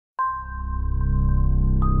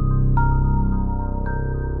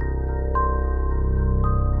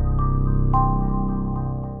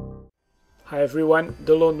Hi everyone,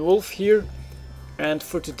 delonewolf here, and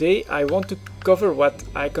for today I want to cover what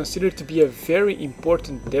I consider to be a very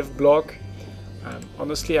important dev blog.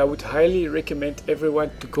 Honestly, I would highly recommend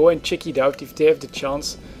everyone to go and check it out if they have the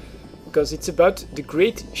chance, because it's about the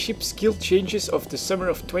great ship skill changes of the summer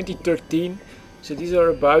of 2013. So these are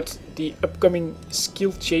about the upcoming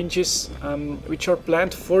skill changes which are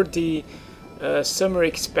planned for the summer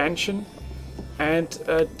expansion. And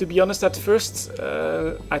to be honest, at first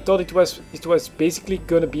I thought it was basically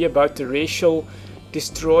going to be about the racial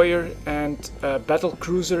destroyer and battle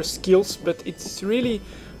cruiser skills, but it's really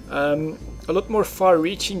a lot more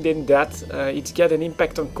far-reaching than that. It's got an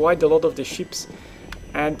impact on quite a lot of the ships,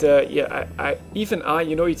 and yeah,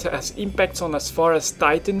 it has impacts on as far as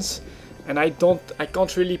Titans. And I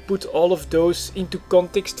can't really put all of those into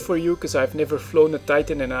context for you, because I've never flown a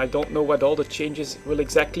Titan and I don't know what all the changes will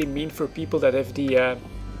exactly mean for people that have the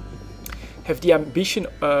ambition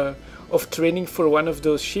of training for one of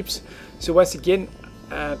those ships. So once again,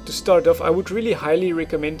 to start off, I would really highly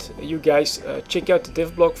recommend you guys check out the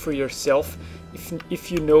dev blog for yourself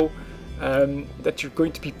if you know that you're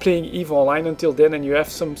going to be playing EVE Online until then and you have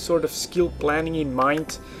some sort of skill planning in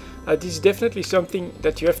mind. This is definitely something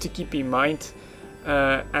that you have to keep in mind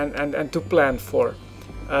and to plan for.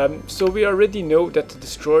 So we already know that the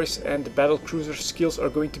destroyers and the battle cruiser skills are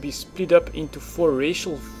going to be split up into 4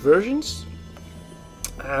 racial versions.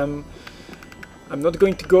 I'm not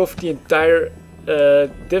going to go over the entire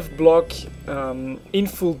dev blog in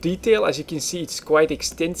full detail. As you can see, it's quite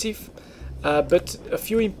extensive. But a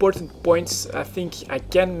few important points I think I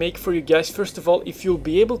can make for you guys. First of all, if you'll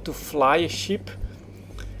be able to fly a ship,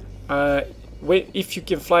 if you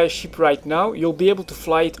can fly a ship right now, you'll be able to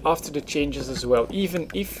fly it after the changes as well, even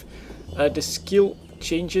if the skill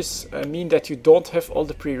changes mean that you don't have all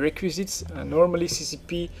the prerequisites. Normally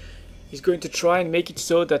CCP is going to try and make it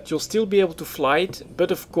so that you'll still be able to fly it, but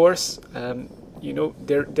of course you know,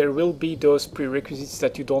 there will be those prerequisites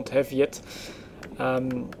that you don't have yet.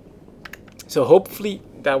 So hopefully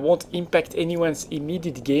that won't impact anyone's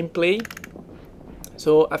immediate gameplay.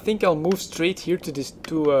 So I think I'll move straight here to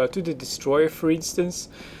the destroyer, for instance,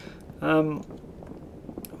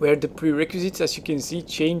 where the prerequisites, as you can see,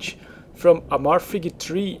 change from Amar Frigate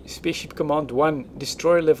 3, Spaceship Command 1,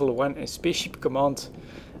 Destroyer level 1 and Spaceship Command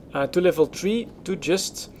to level 3 to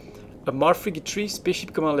just Amar Frigate 3,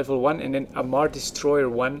 Spaceship Command level 1 and then Amar Destroyer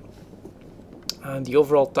 1. And the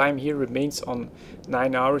overall time here remains on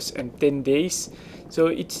 9 hours and 10 days. So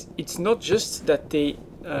it's not just that they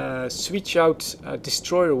switch out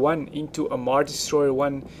Destroyer 1 into Amar Destroyer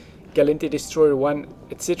 1, Galente Destroyer 1,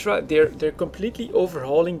 etc. They're completely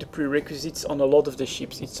overhauling the prerequisites on a lot of the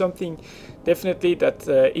ships. It's something definitely that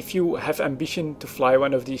if you have ambition to fly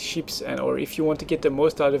one of these ships, or if you want to get the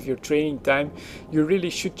most out of your training time, you really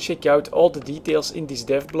should check out all the details in this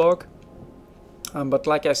dev blog. But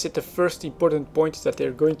like I said, the first important point is that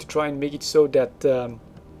they're going to try and make it so that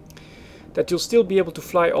that you'll still be able to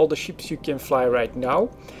fly all the ships you can fly right now.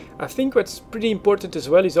 I think what's pretty important as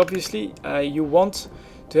well is obviously you want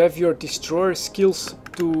to have your destroyer skills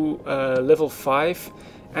to level 5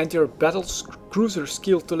 and your battle cruiser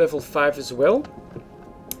skill to level 5 as well.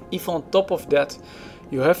 If on top of that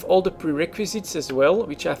you have all the prerequisites as well,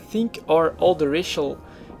 which I think are all the racial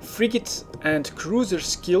frigate and cruiser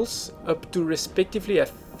skills up to respectively, I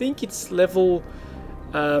think it's level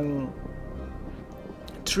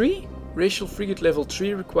 3. Racial frigate level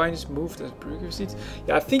 3 requires moved as prerequisites.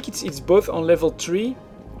 Yeah, I think it's both on level 3.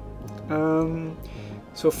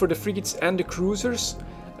 So for the frigates and the cruisers,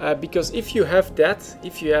 because if you have that,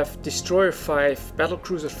 if you have destroyer 5, battle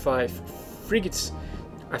cruiser 5, frigates,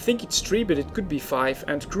 I think it's 3, but it could be 5,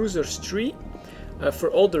 and cruisers 3, for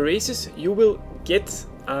all the races, you will get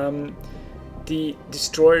the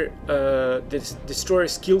destroyer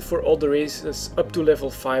skill for all the races up to level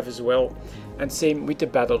 5 as well. And same with the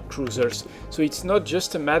battle cruisers. So it's not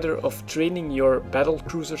just a matter of training your battle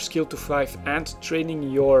cruiser skill to 5 and training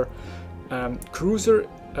your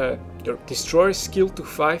your destroyer skill to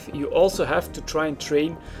 5. You also have to try and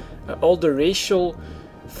train all the racial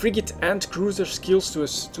frigate and cruiser skills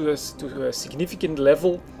to a significant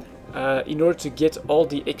level in order to get all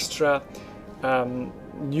the extra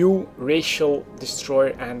new racial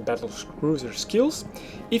destroyer and battle cruiser skills.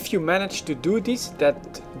 If you manage to do this,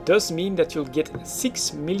 that does mean that you'll get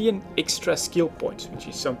 6 million extra skill points, which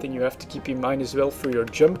is something you have to keep in mind as well for your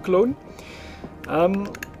jump clone.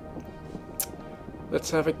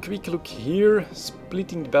 Let's have a quick look here.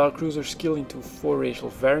 Splitting the battle cruiser skill into 4 racial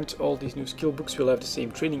variants. All these new skill books will have the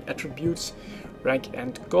same training attributes, rank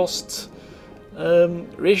and cost.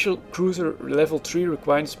 Racial cruiser level 3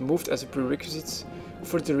 requirements moved as a prerequisite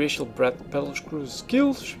for the racial battle cruiser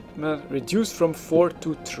skills reduced from 4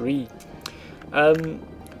 to 3.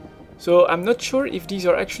 So I'm not sure if these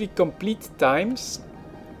are actually complete times,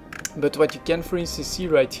 but what you can for instance see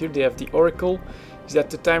right here, they have the oracle, is that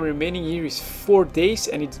the time remaining here is 4 days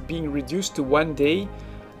and it's being reduced to 1 day.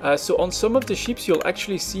 So on some of the ships you'll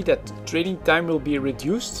actually see that training time will be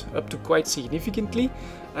reduced up to quite significantly,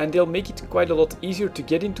 and they'll make it quite a lot easier to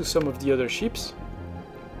get into some of the other ships.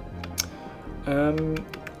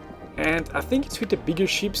 And I think it's with the bigger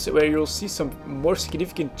ships where you'll see some more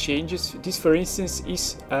significant changes. This for instance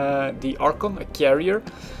is the Archon, a carrier.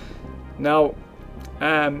 Now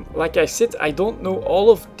like I said, I don't know all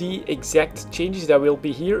of the exact changes that will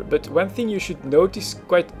be here, but one thing you should notice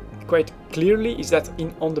quite clearly is that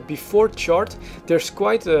on the before chart there's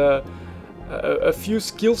quite a few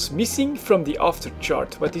skills missing from the after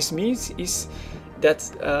chart. What this means is that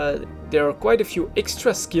there are quite a few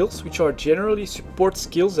extra skills, which are generally support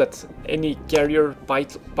skills that any carrier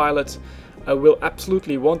pilot will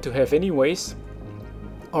absolutely want to have anyways,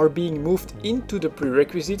 are being moved into the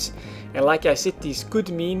prerequisites. And like I said, this could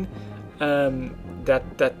mean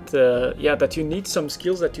that you need some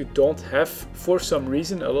skills that you don't have for some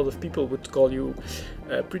reason. A lot of people would call you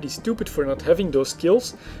pretty stupid for not having those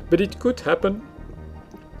skills, but it could happen.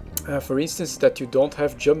 For instance, that you don't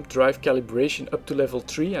have jump drive calibration up to level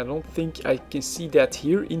 3. I don't think I can see that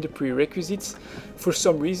here in the prerequisites for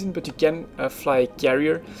some reason, but you can fly a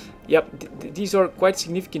carrier. Yep, these are quite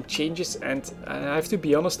significant changes, and I have to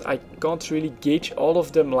be honest, I can't really gauge all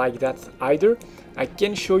of them like that either. I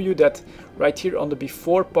can show you that right here on the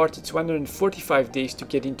before part it's 145 days to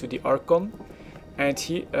get into the Archon, and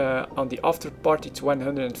here on the after part it's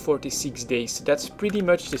 146 days. So that's pretty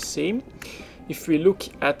much the same. If we look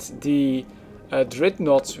at the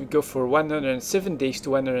Dreadnoughts, we go for 107 days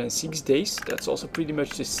to 106 days. That's also pretty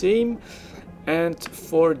much the same. And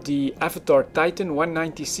for the Avatar Titan,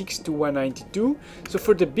 196 to 192. So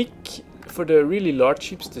for the really large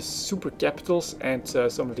ships, the super capitals and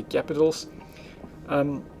some of the capitals,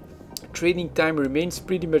 training time remains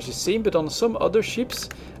pretty much the same. But on some other ships,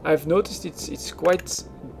 I've noticed it's quite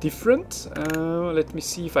different. Let me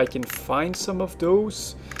see if I can find some of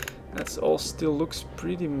those. That all still looks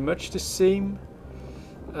pretty much the same.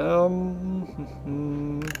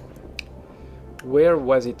 Where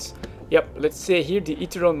was it? Yep, let's say here the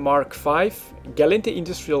Iteron Mark V, Galente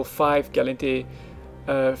Industrial 5, Galente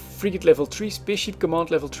Frigate Level 3, Spaceship Command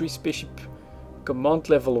Level 3, Spaceship Command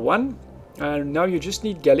Level 1. Now you just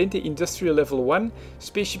need Galente Industrial Level 1,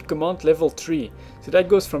 Spaceship Command Level 3. So that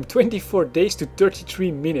goes from 24 days to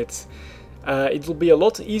 33 minutes. It will be a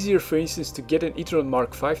lot easier, for instance, to get an Iteron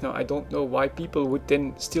Mark V. Now, I don't know why people would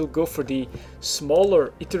then still go for the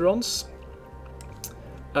smaller Iterons.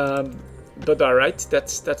 But alright,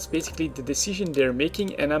 that's basically the decision they're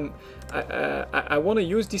making. And I want to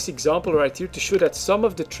use this example right here to show that some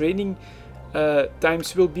of the training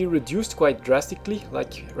times will be reduced quite drastically,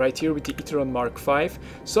 like right here with the Iteron Mark V.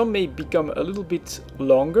 Some may become a little bit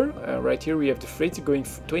longer. Right here we have the freighter going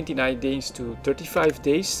from 29 days to 35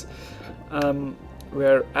 days.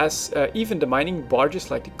 Whereas even the mining barges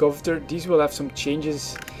like the Coveter, these will have some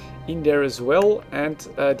changes in there as well. And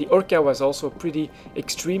the Orca was also a pretty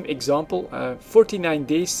extreme example. 49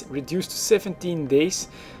 days reduced to 17 days,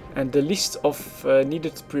 and the list of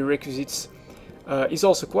needed prerequisites is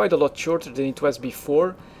also quite a lot shorter than it was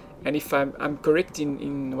before. And if I'm correct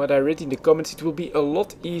in what I read in the comments, it will be a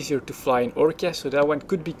lot easier to fly an Orca, so that one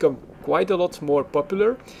could become quite a lot more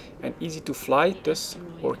popular and easy to fly. Thus,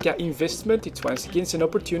 Orca investment, it's once again an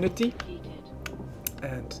opportunity.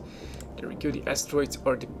 And there we go, the asteroids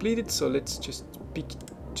are depleted, so let's just pick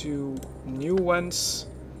 2 new ones.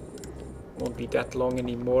 Won't be that long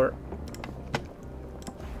anymore.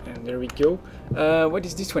 And there we go. What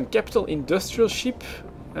is this one? Capital Industrial Ship.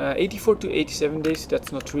 84 to 87 days,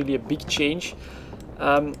 that's not really a big change.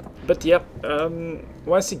 But yeah,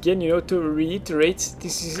 once again, you know, to reiterate,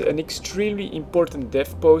 this is an extremely important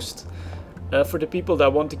dev post for the people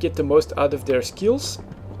that want to get the most out of their skills.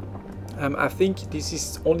 I think this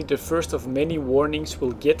is only the first of many warnings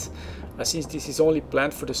we'll get, since this is only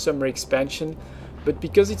planned for the summer expansion. But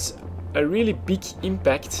because it's a really big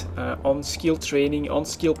impact on skill training, on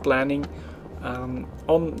skill planning, on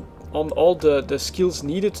all the skills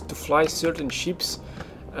needed to fly certain ships,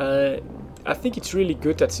 I think it's really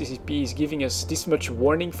good that CCP is giving us this much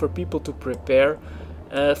warning for people to prepare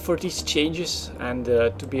for these changes, and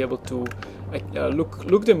to be able to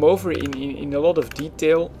look them over in a lot of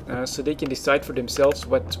detail, so they can decide for themselves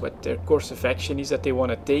what their course of action is that they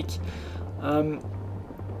want to take.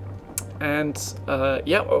 And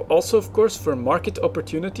yeah, also of course for market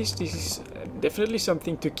opportunities, this is definitely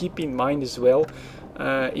something to keep in mind as well.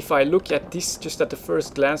 If I look at this just at the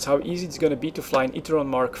first glance, how easy it's going to be to fly an Iteron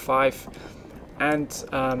Mark V and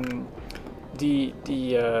the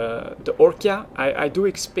Orca, I do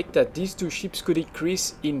expect that these two ships could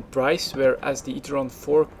increase in price, whereas the Iteron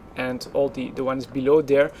 4 and all the ones below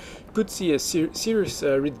there could see a serious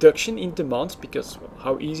reduction in demand, because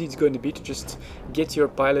how easy it's going to be to just get your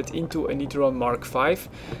pilot into an Iteron Mark V.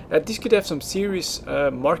 This could have some serious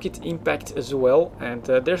market impact as well, and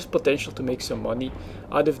there's potential to make some money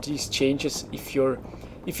out of these changes if you're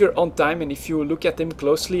on time and if you look at them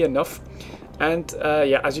closely enough. And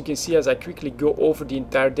yeah, as you can see, as I quickly go over the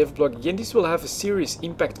entire dev block again, this will have a serious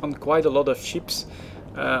impact on quite a lot of ships.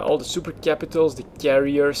 All the super capitals, the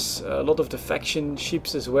carriers, a lot of the faction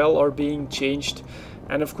ships as well are being changed,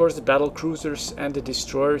 and of course the battle cruisers and the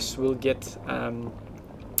destroyers will get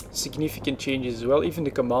significant changes as well. Even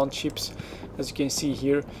the command ships, as you can see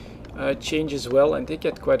here, change as well, and they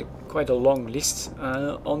get quite a long list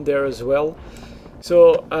on there as well.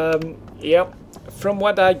 So yeah, from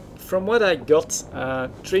what I got,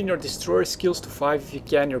 train your destroyer skills to 5 if you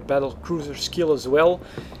can, your battle cruiser skill as well.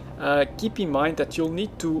 Keep in mind that you'll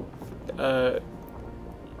need to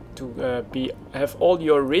have all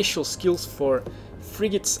your racial skills for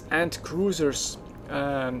frigates and cruisers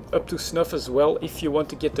up to snuff as well, if you want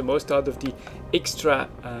to get the most out of the extra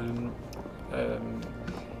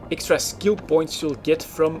skill points you'll get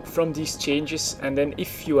from these changes. And then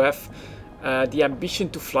if you have the ambition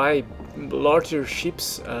to fly larger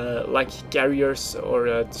ships like carriers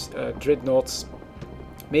or dreadnoughts,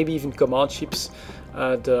 maybe even command ships,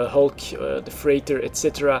 the Hulk, the freighter,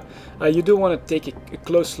 etc. You do want to take a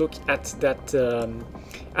close look at that,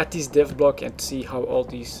 at this dev block, and see how all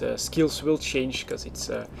these skills will change, because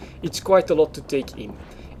it's quite a lot to take in.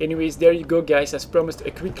 Anyways, there you go, guys. As promised,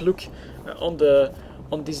 a quick look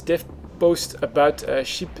on this dev post about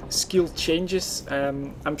ship skill changes.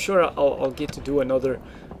 I'm sure I'll get to do another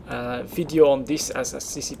video on this as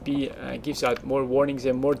CCP gives out more warnings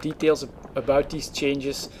and more details about these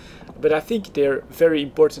changes. But I think they're very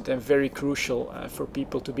important and very crucial for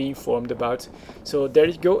people to be informed about. So there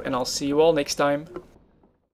you go, and I'll see you all next time.